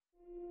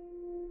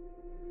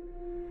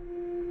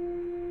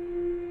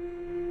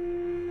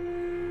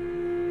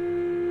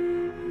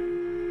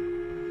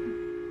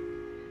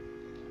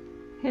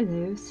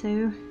Hello,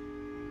 so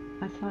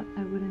I thought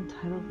I would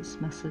entitle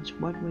this message,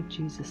 What Would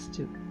Jesus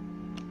Do?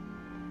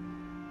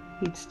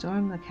 He'd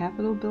storm the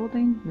Capitol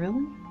building?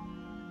 Really?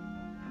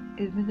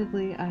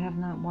 Admittedly, I have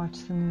not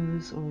watched the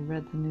news or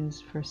read the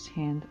news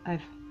firsthand.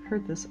 I've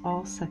heard this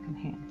all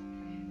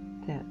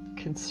secondhand, that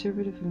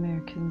conservative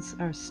Americans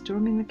are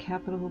storming the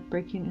Capitol,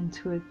 breaking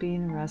into it,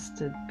 being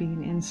arrested,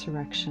 being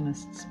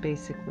insurrectionists,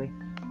 basically.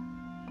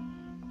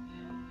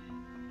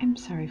 I'm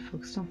sorry,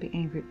 folks, don't be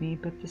angry at me,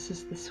 but this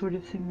is the sort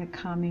of thing that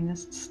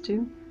communists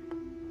do.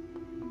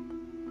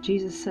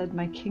 Jesus said,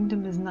 "My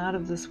kingdom is not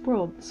of this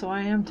world," so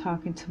I am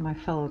talking to my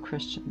fellow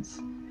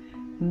Christians,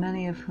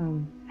 many of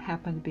whom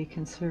happen to be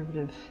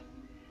conservative.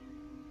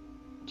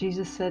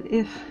 Jesus said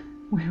if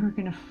we were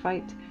going to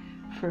fight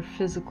for a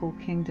physical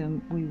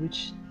kingdom, we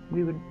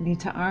would need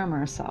to arm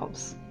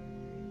ourselves.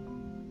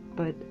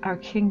 But our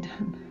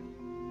kingdom,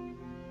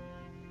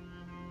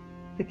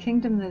 the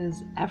kingdom that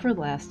is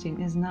everlasting,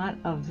 is not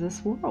of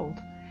this world.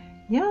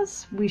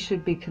 Yes, we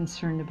should be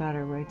concerned about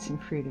our rights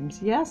and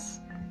freedoms. Yes,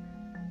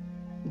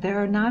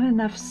 there are not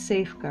enough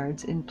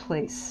safeguards in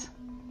place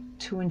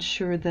to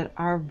ensure that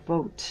our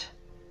vote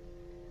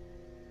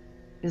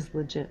is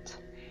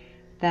legit.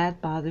 That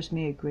bothers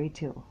me a great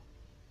deal.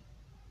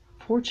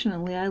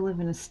 Fortunately, I live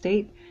in a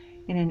state,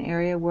 in an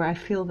area where I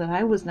feel that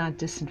I was not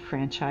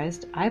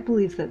disenfranchised. I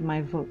believe that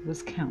my vote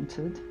was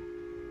counted.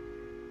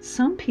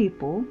 Some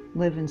people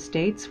live in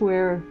states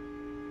where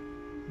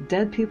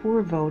dead people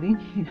were voting.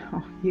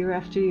 Year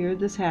after year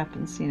this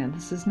happens.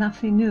 This is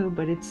nothing new,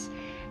 but it's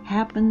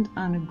happened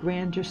on a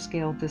grander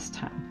scale this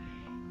time.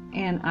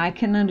 And I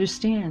can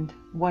understand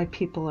why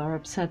people are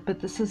upset, but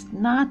this is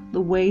not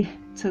the way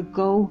to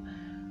go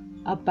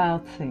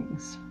about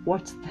things.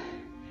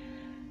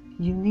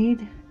 You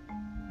need,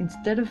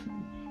 instead of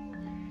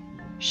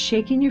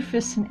shaking your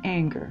fists in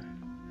anger,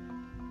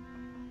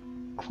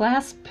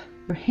 clasp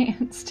your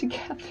hands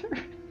together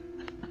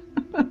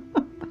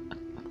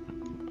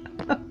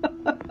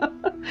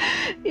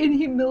in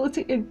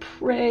humility and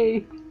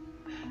pray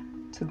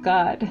to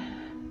God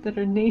that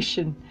our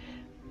nation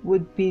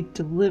would be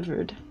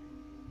delivered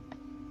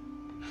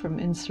from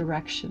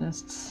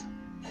insurrectionists.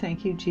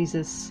 Thank you,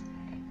 Jesus.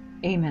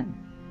 Amen.